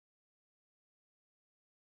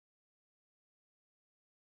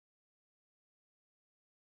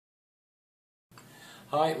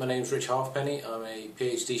Hi, my name is Rich Halfpenny. I'm a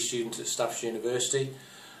PhD student at Staffordshire University,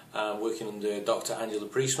 working under Dr. Angela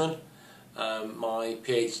Priestman. My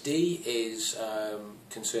PhD is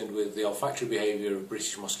concerned with the olfactory behaviour of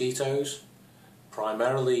British mosquitoes,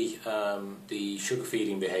 primarily the sugar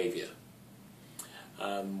feeding behaviour.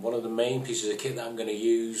 One of the main pieces of kit that I'm going to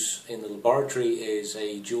use in the laboratory is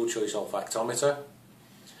a dual choice olfactometer.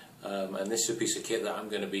 And this is a piece of kit that I'm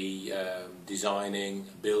going to be designing,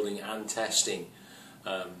 building and testing.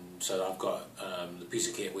 So I've got the piece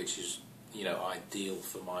of kit which is ideal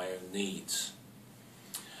for my own needs.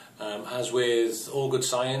 As with all good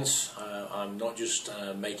science, I'm not just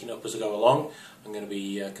making up as I go along. I'm going to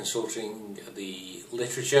be consulting the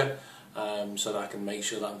literature so that I can make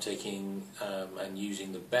sure that I'm taking and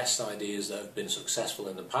using the best ideas that have been successful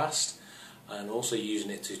in the past, and also using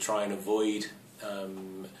it to try and avoid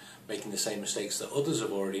making the same mistakes that others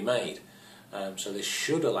have already made. So this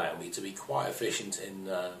should allow me to be quite efficient in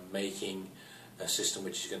making a system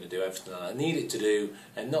which is going to do everything that I need it to do,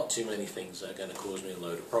 and not too many things that are going to cause me a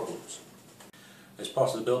load of problems. As part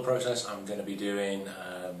of the build process, I'm going to be doing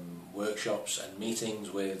workshops and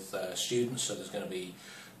meetings with students, so there's going to be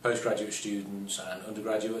postgraduate students and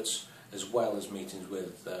undergraduates, as well as meetings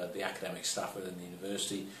with the academic staff within the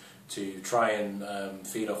university, to try and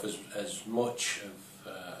feed off as much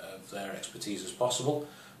of their expertise as possible.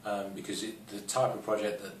 Because the type of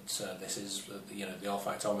project that this is, the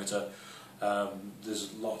olfactometer,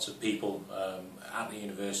 there's lots of people at the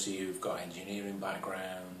university who've got engineering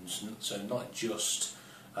backgrounds, so not just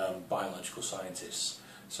biological scientists.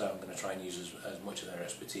 So I'm going to try and use as much of their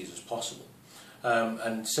expertise as possible.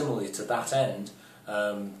 And similarly to that end,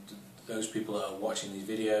 those people that are watching these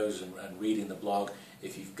videos and reading the blog,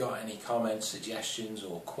 if you've got any comments, suggestions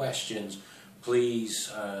or questions,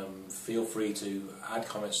 please feel free to add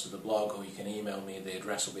comments to the blog, or you can email me. The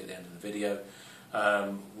address will be at the end of the video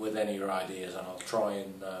with any of your ideas, and I'll try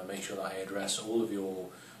and make sure that I address all of your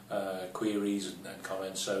queries and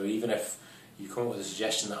comments. So even if you come up with a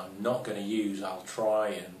suggestion that I'm not going to use, I'll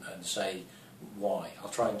try and say why. I'll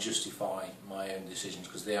try and justify my own decisions,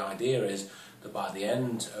 because the idea is that by the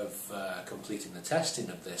end of completing the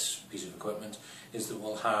testing of this piece of equipment is that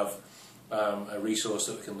we'll have a resource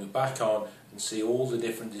that we can look back on and see all the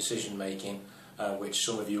different decision making, which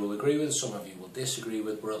some of you will agree with, some of you will disagree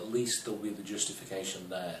with, but at least there'll be the justification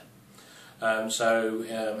there. So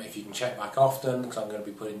if you can check back often, because I'm going to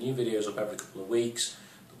be putting new videos up every couple of weeks.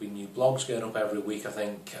 There'll be new blogs going up every week, I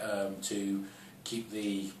think, to keep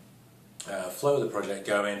the flow of the project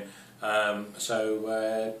going.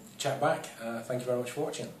 So check back. Thank you very much for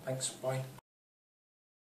watching. Thanks, bye.